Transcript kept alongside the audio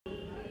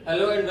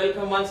Hello and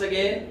welcome once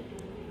again.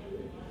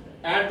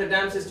 At the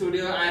DAMS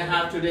studio, I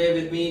have today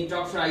with me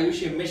Dr.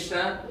 Aayushi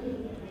Mishra,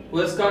 who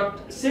has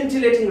got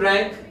scintillating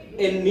rank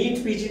in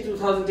NEETPG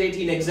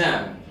 2018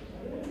 exam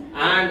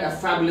and a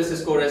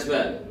fabulous score as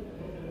well.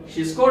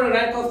 She scored a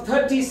rank of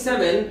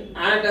 37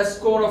 and a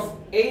score of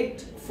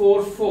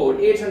 844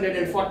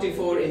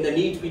 in the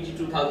NEETPG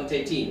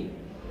 2018.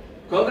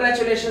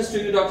 Congratulations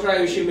to you, Dr.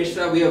 Aayushi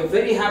Mishra. We are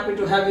very happy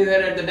to have you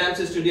here at the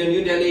DAMS studio,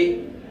 New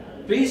Delhi.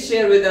 Please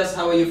share with us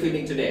how are you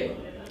feeling today.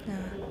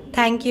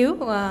 Thank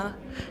you.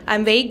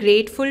 I'm very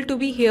grateful to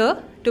be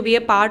here, to be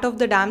a part of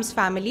the DAMS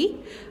family.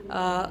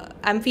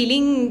 I'm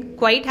feeling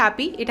quite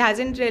happy. It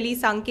hasn't really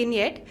sunk in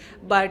yet,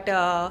 but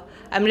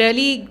I'm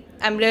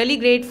really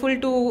grateful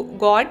to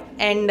God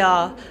and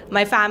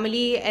my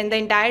family and the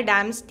entire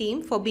DAMS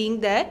team for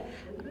being there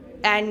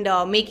and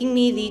making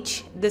me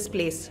reach this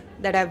place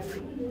that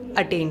I've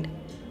attained.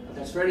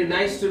 That's very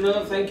nice to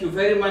know. Thank you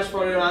very much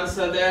for your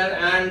answer there.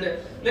 And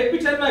let me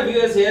tell my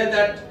viewers here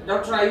that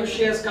Dr.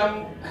 Aayushi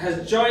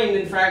has joined,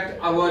 in fact,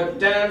 our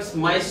DAMS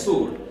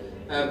Mysore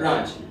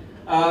branch.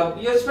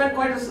 You have spent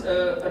quite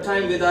a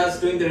time with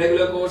us doing the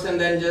regular course and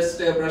then just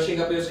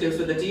brushing up your skills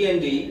with the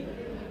TND.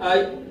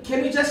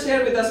 Can you just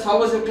share with us how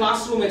was your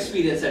classroom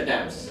experience at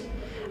DAMS?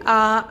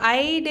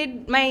 I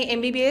did my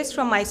MBBS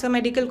from Mysore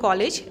Medical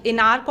College. In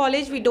our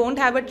college, we don't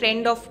have a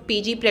trend of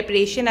PG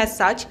preparation as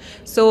such.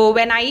 So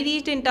when I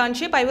reached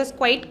internship, I was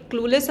quite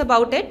clueless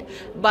about it.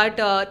 But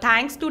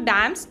thanks to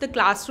DAMS, the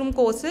classroom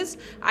courses,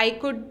 I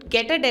could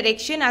get a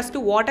direction as to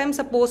what I'm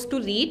supposed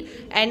to read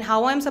and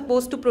how I'm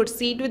supposed to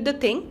proceed with the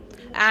thing.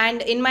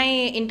 And in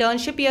my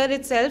internship year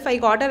itself, I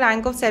got a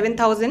rank of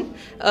 7,000,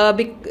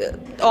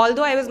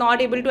 although I was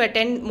not able to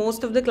attend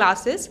most of the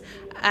classes.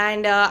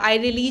 And I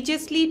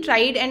religiously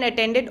tried and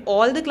attended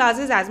all the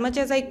classes as much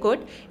as I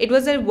could. It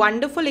was a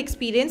wonderful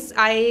experience.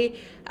 I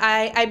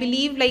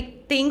believe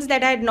like things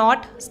that I had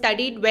not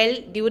studied well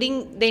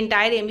during the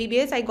entire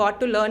MBBS, I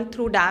got to learn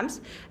through DAMS,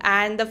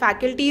 and the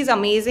faculty is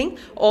amazing.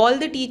 All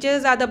the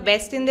teachers are the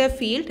best in their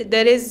field.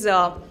 There is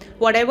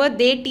whatever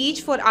they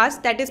teach for us,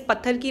 that is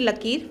Patthar ki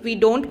Lakeer. We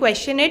don't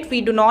question it.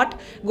 We do not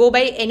go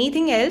by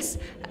anything else.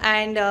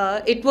 And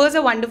it was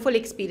a wonderful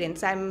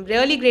experience. I'm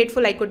really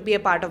grateful I could be a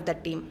part of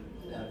that team.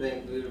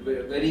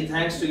 Very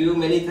thanks to you.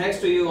 Many thanks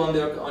to you on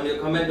your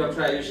comment,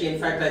 Dr. Aayushi. In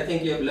fact, I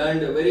think you have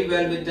learned very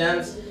well with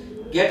DAMS.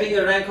 Getting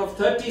a rank of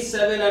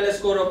 37 and a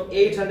score of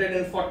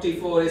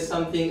 844 is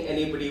something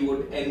anybody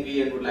would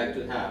envy and would like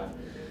to have.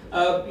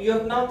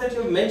 Now that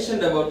you've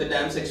mentioned about the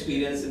DAMS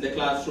experience in the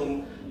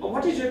classroom,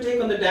 what is your take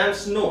on the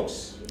DAMS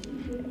notes?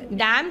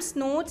 DAMS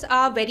notes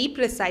are very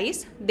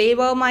precise. They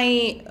were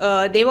my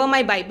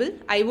Bible.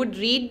 I would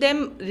read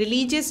them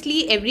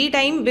religiously every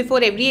time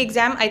before every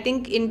exam. I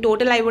think in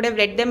total I would have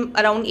read them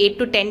around 8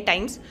 to 10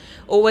 times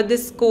over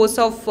this course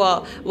of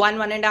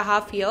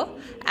 1.5 years.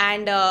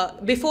 And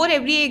before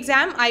every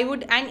exam,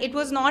 and it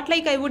was not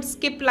like I would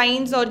skip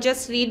lines or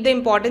just read the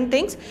important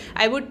things.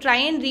 I would try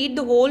and read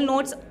the whole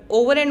notes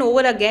over and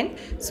over again,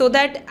 so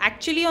that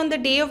actually on the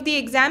day of the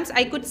exams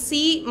I could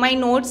see my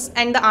notes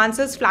and the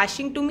answers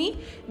flashing to me,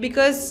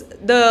 because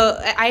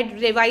I'd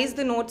revised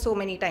the notes so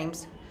many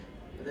times.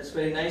 That's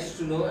very nice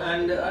to know.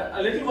 And a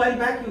little while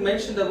back you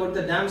mentioned about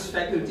the DAMS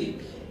faculty.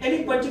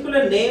 Any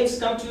particular names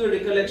come to your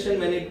recollection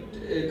when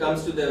it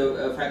comes to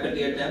the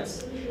faculty at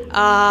DAMS?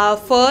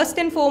 First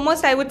and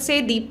foremost, I would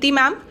say Deepti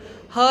ma'am.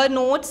 Her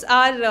notes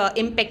are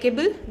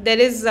impeccable. There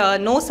is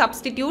no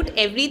substitute.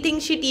 Everything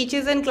she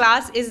teaches in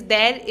class is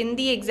there in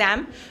the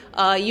exam.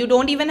 You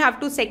don't even have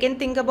to second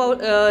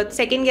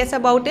guess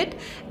about it.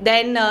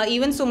 Then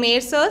even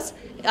Sumer sirs,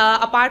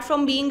 apart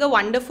from being a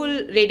wonderful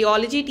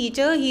radiology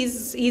teacher,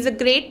 he's a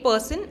great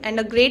person and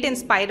a great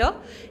inspirer.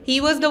 He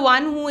was the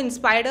one who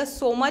inspired us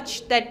so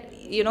much that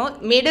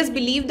made us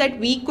believe that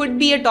we could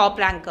be a top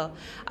ranker.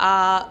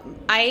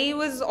 I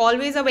was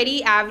always a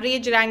very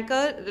average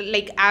ranker,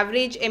 like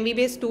average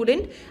MBBS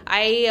student.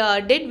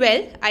 I did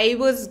well. I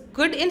was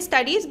good in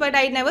studies, but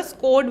I never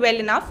scored well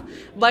enough.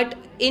 But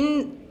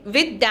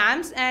with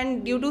DAMS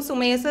and due to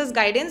Sumesa's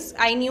guidance,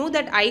 I knew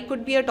that I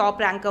could be a top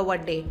ranker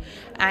one day.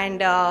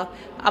 And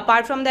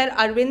apart from that,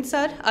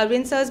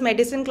 Arvind sir's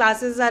medicine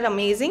classes are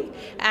amazing.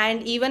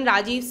 And even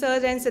Rajiv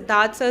sir's and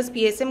Siddharth sir's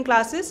PSM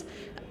classes.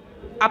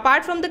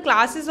 Apart from the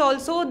classes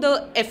also,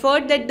 the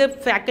effort that the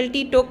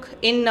faculty took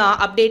in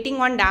updating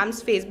on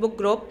DAMS Facebook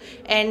group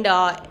and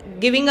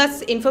giving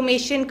us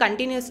information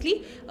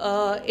continuously,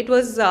 it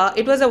was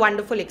a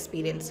wonderful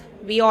experience.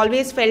 We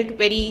always felt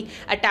very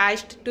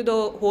attached to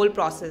the whole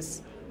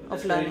process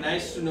of learning. Very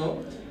nice to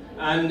know.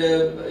 And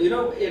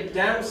at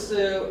DAMS,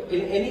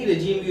 in any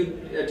regime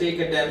you take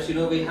at DAMS,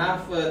 we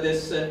have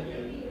this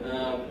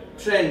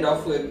trend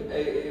of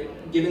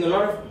giving a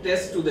lot of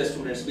tests to the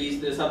students, be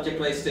it the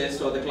subject-wise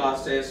test or the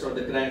class test or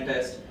the grand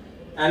test.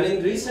 And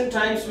in recent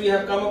times, we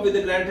have come up with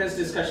the grand test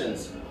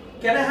discussions.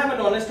 can I have an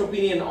honest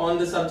opinion on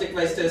the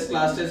subject-wise test,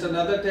 class test, and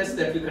other tests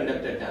that we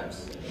conduct at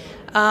DAMS?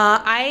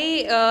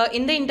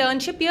 In the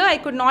internship year, I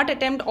could not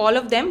attempt all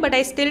of them, but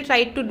I still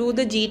tried to do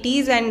the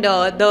GTs and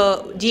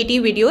the GT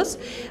videos.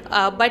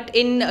 But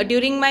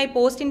during my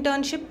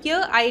post-internship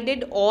year, I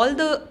did all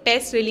the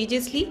tests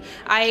religiously.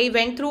 I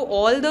went through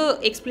all the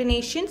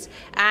explanations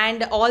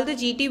and all the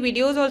GT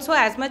videos also.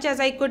 As much as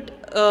I could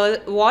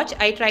watch,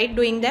 I tried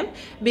doing them,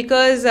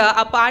 because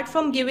apart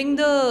from giving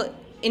the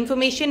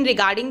information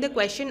regarding the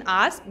question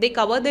asked, they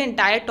cover the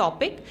entire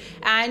topic,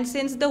 and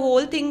since the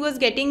whole thing was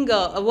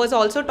was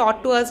also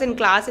taught to us in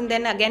class and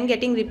then again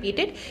getting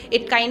repeated,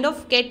 it kind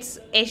of gets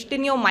etched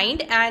in your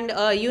mind, and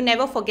you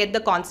never forget the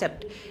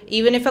concept.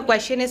 Even if a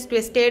question is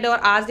twisted or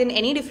asked in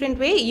any different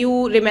way,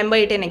 you remember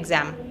it in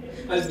exam.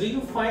 Do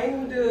you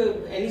find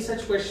any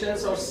such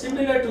questions or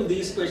similar to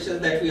these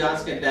questions that we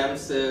ask at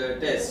DAMS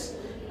tests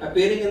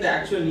appearing in the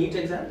actual NEET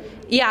exam?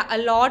 Yeah, a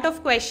lot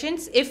of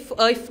questions,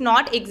 if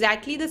not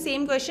exactly the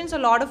same questions, a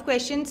lot of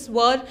questions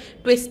were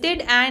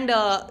twisted, and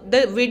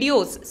the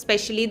videos,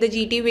 especially the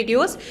GT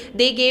videos,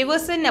 they gave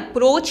us an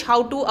approach,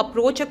 how to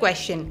approach a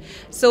question.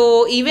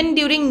 So even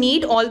during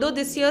NEET, although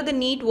this year the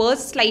NEET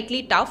was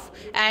slightly tough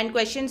and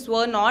questions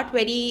were not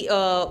very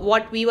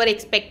what we were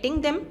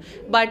expecting them,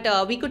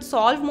 but we could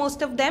solve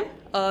most of them.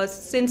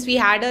 Since we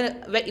had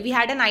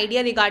an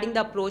idea regarding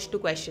the approach to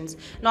questions.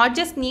 Not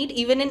just NEET,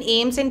 even in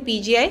AIMS and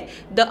PGI,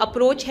 the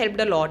approach helped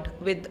a lot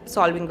with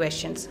solving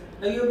questions.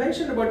 Now you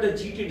mentioned about the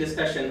GT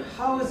discussion.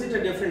 How is it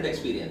a different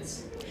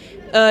experience?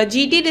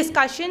 GT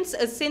discussions,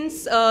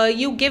 since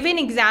you give an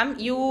exam,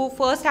 you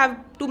first have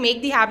to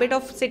make the habit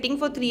of sitting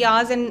for 3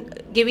 hours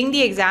and giving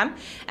the exam,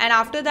 and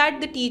after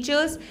that the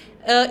teachers,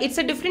 it's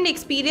a different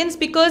experience,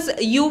 because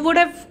you would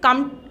have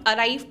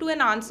arrived to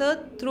an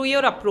answer through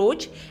your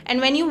approach,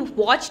 and when you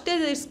watch the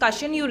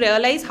discussion, you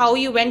realize how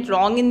you went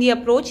wrong in the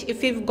approach,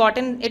 if you've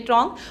gotten it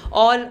wrong,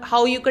 or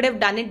how you could have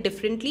done it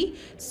differently.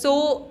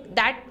 So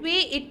that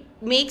way it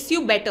makes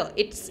you better.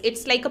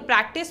 It's like a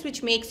practice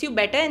which makes you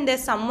better, and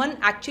there's someone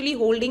actually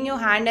holding your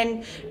hand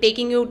and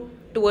taking you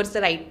towards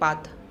the right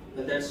path.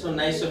 That's so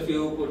nice of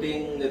you,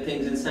 putting the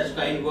things in such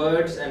kind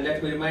words. And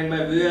let me remind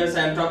my viewers,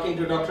 I am talking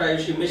to Dr.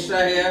 Aayushi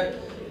Mishra here,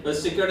 who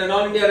has secured an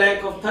All India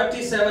rank of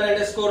 37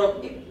 and a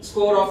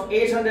score of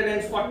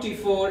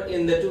 844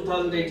 in the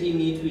 2018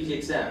 NEETPG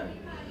exam.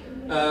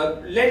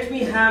 Let me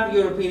have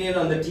your opinion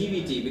on the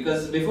DVT,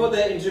 because before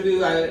the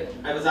interview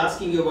I was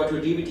asking you about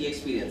your DVT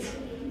experience.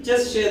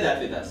 Just share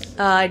that with us.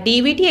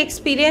 DVT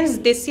experience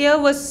this year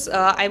was,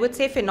 I would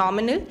say,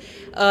 phenomenal.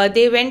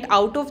 They went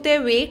out of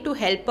their way to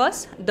help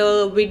us.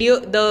 The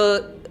video,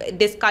 the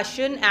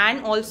discussion,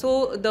 and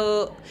also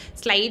the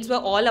slides were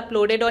all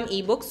uploaded on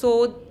ebook.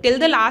 So till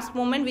the last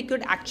moment, we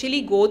could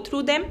actually go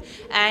through them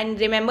and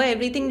remember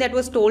everything that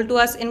was told to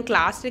us in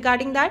class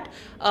regarding that.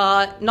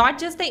 Not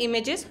just the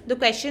images, the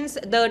questions,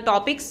 the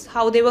topics,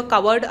 how they were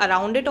covered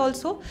around it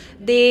also.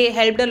 They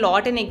helped a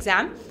lot in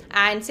exam.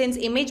 And since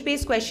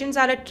image-based questions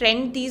are a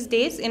trend these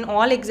days in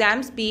all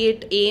exams, be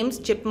it AIMS,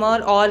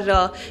 CHIPMER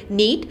or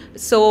NEET,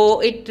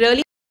 so it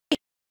really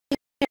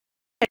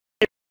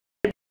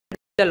helped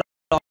a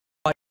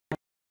lot.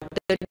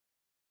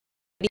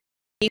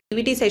 The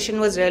DVT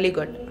session was really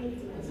good.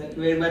 Thank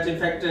you very much. In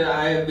fact,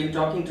 I have been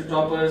talking to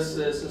toppers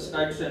since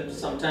quite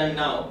some time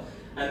now,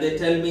 and they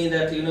tell me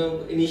that, you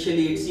know,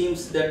 initially it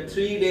seems that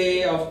 3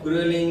 days of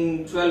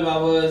grueling 12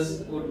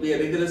 hours would be a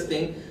rigorous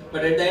thing,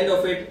 but at the end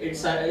of it,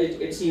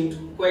 it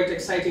seemed quite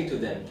exciting to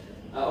them.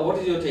 What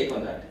is your take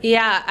on that?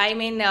 Yeah, I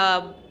mean,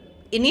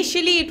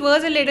 initially it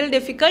was a little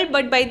difficult,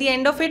 but by the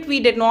end of it, we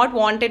did not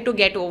want it to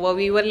get over.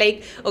 We were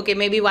like, okay,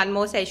 maybe one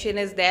more session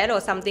is there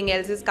or something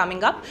else is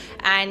coming up.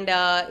 And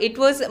it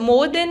was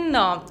more than,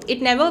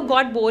 it never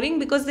got boring,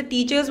 because the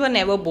teachers were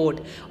never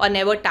bored or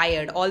never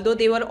tired. Although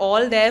they were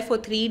all there for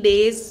 3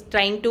 days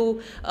trying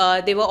to,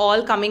 they were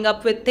all coming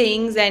up with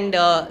things, and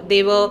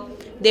they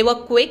were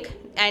quick,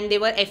 and they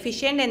were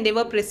efficient, and they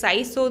were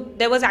precise. So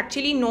there was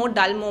actually no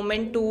dull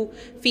moment to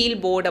feel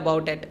bored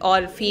about it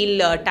or feel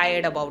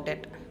tired about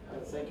it.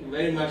 Thank you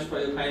very much for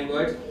your kind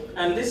words.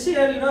 And this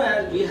year, you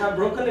know, we have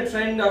broken a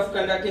trend of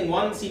conducting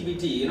one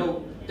CBT. You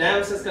know,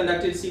 DAMS has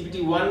conducted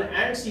CBT 1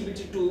 and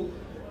CBT 2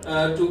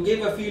 to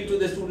give a feel to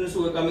the students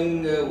who are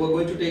coming, who are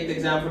going to take the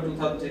exam for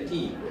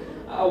 2018.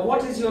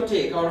 What is your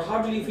take, or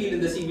how do you feel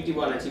in the CBT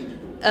 1 and CBT 2?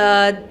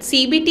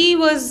 CBT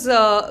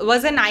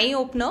was an eye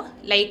opener.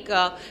 Like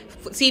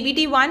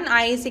CBT 1,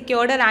 I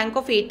secured a rank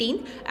of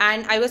 18,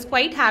 and I was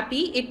quite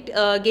happy.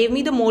 It gave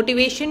me the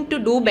motivation to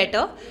do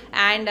better.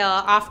 And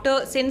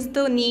since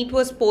the NEET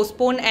was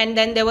postponed, and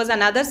then there was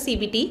another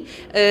CBT,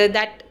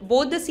 that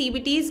both the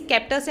CBTs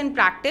kept us in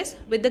practice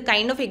with the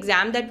kind of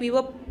exam that we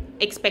were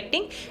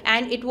expecting,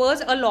 and it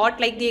was a lot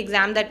like the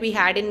exam that we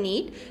had in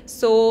NEET.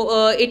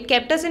 So it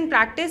kept us in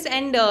practice,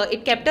 and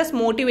it kept us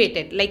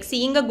motivated, like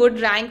seeing a good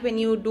rank when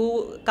you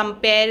do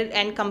compare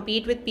and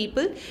compete with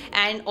people,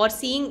 and or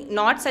seeing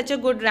not such a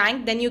good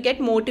rank, then you get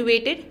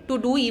motivated to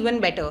do even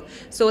better.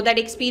 So that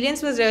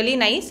experience was really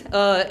nice.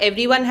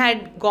 Everyone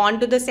had gone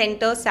to the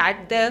center,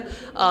 sat there,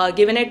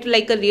 given it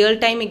like a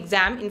real-time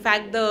exam. In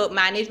fact, the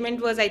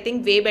management was, I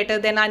think, way better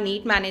than our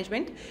NEET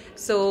management.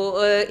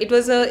 So it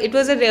was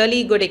a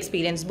really good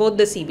experience, both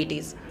the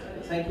CBTs.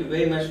 Thank you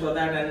very much for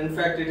that, and in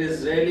fact it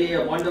is really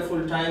a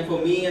wonderful time for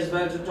me as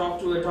well to talk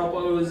to a topper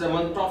who is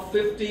among top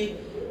 50,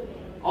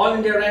 all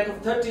India rank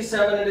of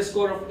 37 and a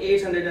score of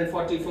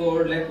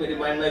 844. Let me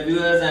remind my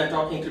viewers, I am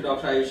talking to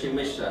Dr. Aayushi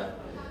Mishra.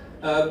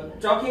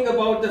 Talking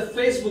about the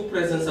Facebook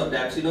presence of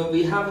DAPS, you know,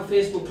 we have a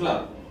Facebook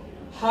club.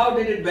 How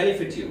did it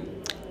benefit you?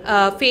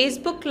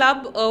 Facebook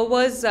club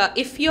was,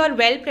 if you are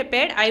well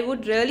prepared, I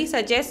would really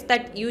suggest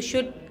that you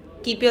should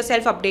keep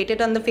yourself updated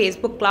on the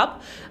Facebook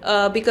club,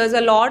 because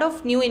a lot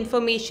of new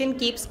information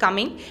keeps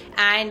coming,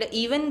 and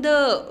even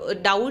the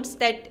doubts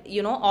that,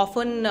 you know,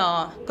 often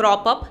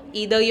crop up,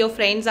 either your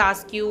friends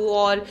ask you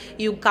or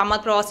you come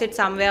across it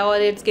somewhere or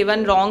it's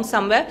given wrong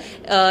somewhere,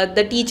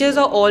 the teachers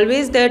are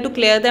always there to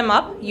clear them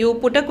up. You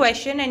put a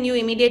question and you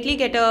immediately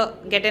get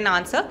an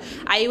answer.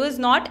 I was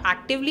not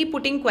actively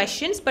putting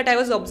questions, but I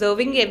was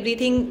observing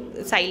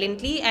everything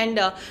silently, and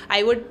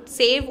I would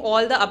save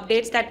all the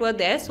updates that were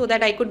there so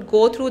that I could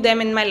go through them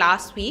in my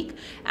last week.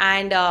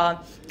 And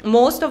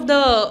most of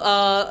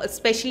the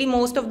especially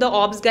most of the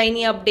obs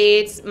gynae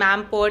updates,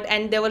 mamport,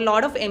 and there were a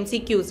lot of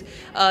MCQs,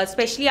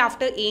 especially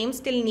after AIMS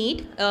till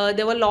NEET.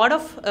 There were a lot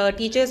of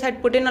teachers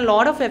had put in a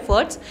lot of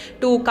efforts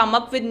to come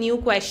up with new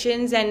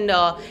questions and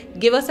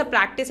give us a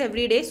practice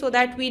every day, so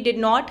that we did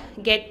not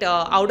get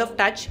out of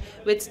touch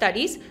with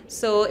studies.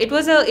 So it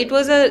was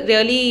a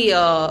really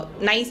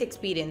nice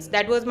experience.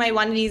 That was my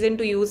one reason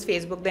to use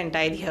Facebook the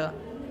entire year.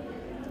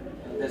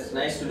 That's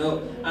nice to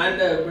know. And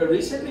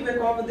recently we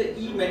come up with the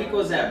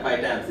e-Medicos app by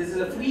DAMS. This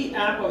is a free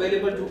app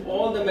available to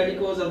all the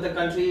medicos of the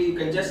country. You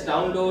can just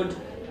download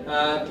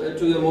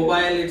to your mobile.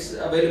 It's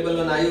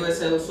available on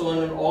iOS, also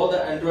on all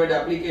the Android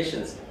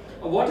applications.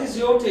 What is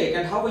your take,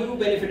 and how are you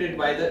benefited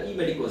by the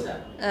e-Medicos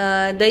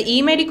app? The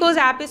e-Medicos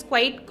app is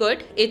quite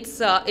good. It's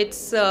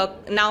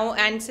now,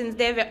 and since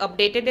they've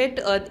updated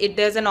it,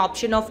 there's an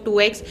option of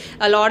 2x.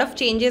 A lot of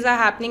changes are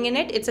happening in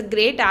it. It's a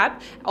great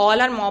app.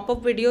 All our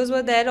mop-up videos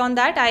were there on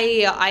that.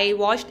 I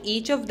watched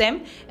each of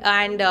them,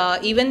 and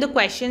even the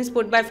questions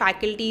put by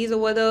faculties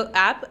over the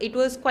app, it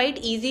was quite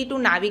easy to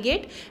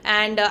navigate,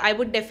 and I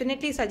would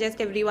definitely suggest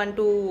everyone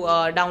to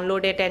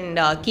download it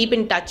and keep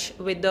in touch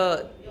with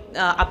the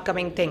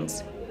upcoming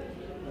things.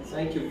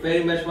 Thank you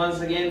very much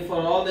once again for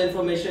all the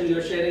information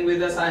you're sharing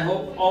with us. I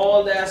hope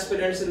all the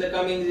aspirants in the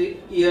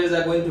coming years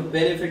are going to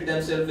benefit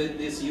themselves with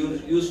these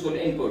useful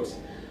inputs.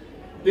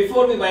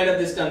 Before we wind up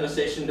this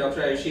conversation,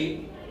 Dr.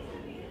 Aayushi,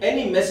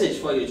 any message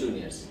for your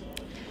juniors?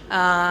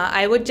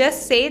 I would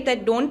just say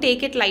that don't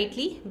take it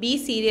lightly. Be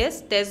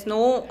serious. There's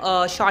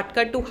no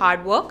shortcut to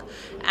hard work,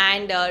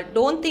 and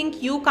don't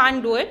think you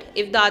can't do it.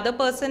 If the other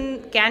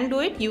person can do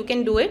it, you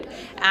can do it.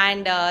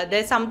 And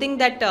there's something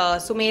that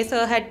Sumay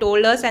sir had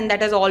told us, and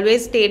that has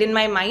always stayed in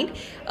my mind.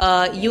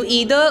 You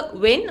either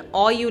win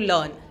or you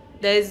learn.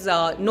 There's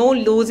no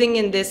losing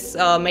in this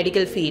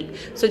medical field.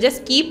 So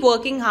just keep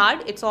working hard.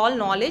 It's all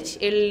knowledge.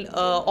 It'll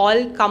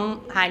all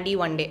come handy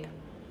one day.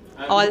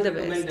 All the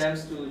best.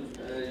 DAMS to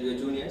your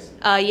juniors?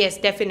 Yes,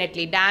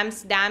 definitely.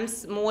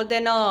 DAMS more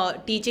than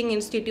a teaching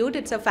institute,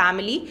 it's a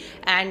family,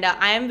 and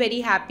I am very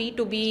happy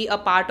to be a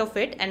part of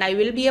it, and I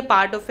will be a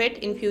part of it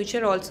in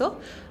future also.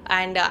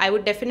 And I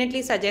would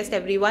definitely suggest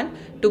everyone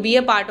to be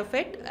a part of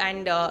it,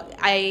 and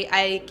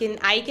I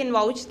can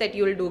vouch that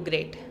you will do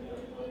great.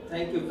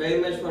 Thank you very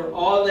much for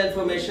all the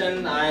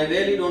information. I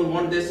really don't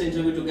want this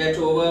interview to get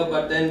over,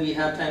 but then we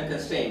have time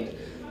constraint.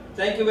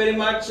 Thank you very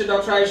much,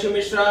 Dr. Aayushi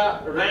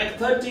Mishra, rank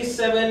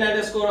 37 and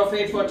a score of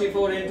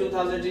 844 in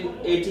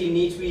 2018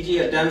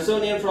 NEETPG, a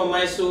Damsonian from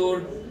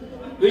Mysore.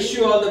 Wish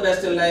you all the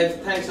best in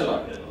life. Thanks a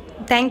lot.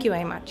 Thank you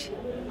very much.